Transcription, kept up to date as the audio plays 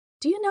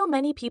Do you know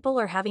many people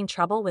are having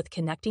trouble with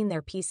connecting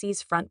their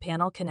PC's front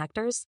panel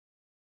connectors?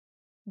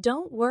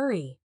 Don't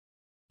worry.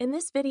 In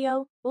this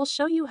video, we'll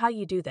show you how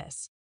you do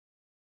this.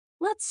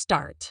 Let's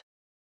start.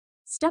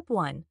 Step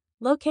 1.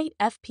 Locate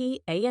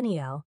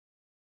FPANEL.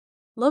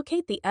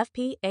 Locate the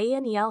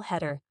FPANEL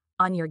header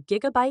on your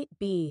Gigabyte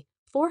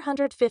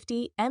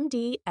B450M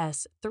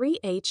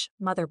DS3H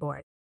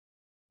motherboard.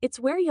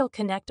 It's where you'll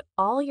connect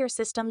all your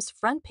system's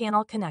front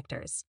panel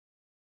connectors.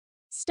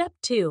 Step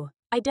 2.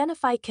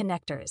 Identify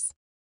connectors.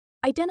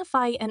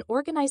 Identify and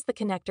organize the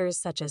connectors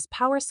such as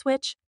power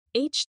switch,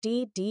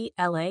 HDD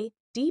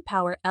LED,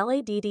 power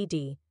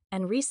LED,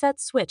 and reset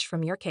switch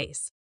from your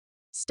case.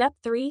 Step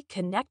 3.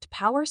 Connect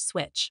power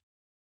switch.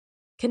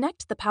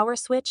 Connect the power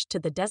switch to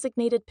the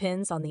designated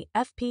pins on the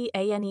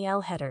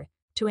FPANEL header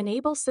to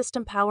enable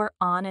system power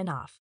on and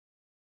off.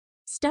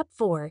 Step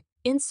 4.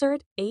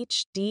 Insert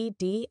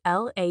HDD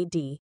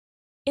LED.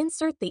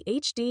 Insert the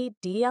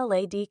HDD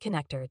LED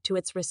connector to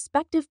its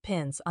respective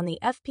pins on the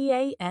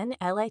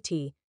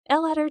FPANEL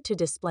header to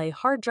display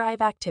hard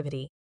drive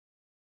activity.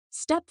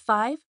 Step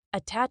 5.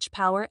 Attach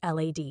power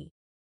LED.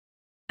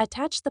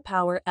 Attach the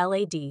power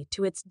LED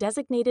to its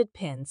designated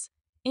pins,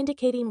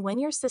 indicating when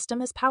your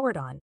system is powered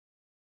on.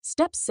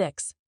 Step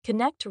 6.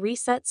 Connect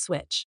reset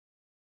switch.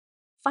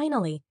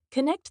 Finally,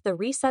 connect the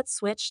reset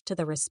switch to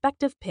the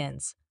respective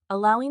pins,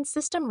 allowing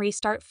system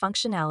restart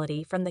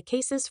functionality from the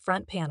case's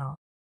front panel.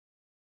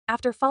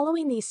 After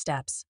following these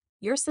steps,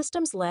 your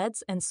system's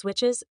LEDs and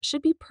switches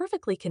should be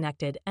perfectly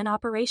connected and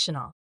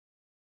operational.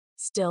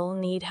 Still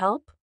need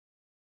help?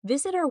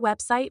 Visit our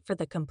website for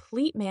the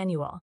complete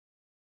manual.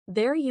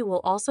 There you will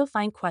also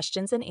find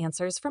questions and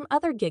answers from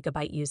other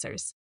Gigabyte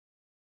users.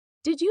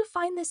 Did you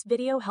find this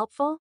video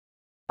helpful?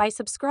 By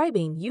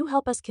subscribing, you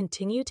help us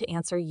continue to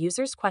answer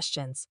users'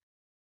 questions.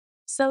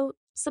 So,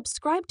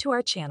 subscribe to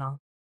our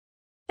channel.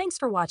 Thanks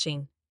for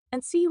watching,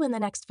 and see you in the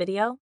next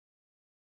video.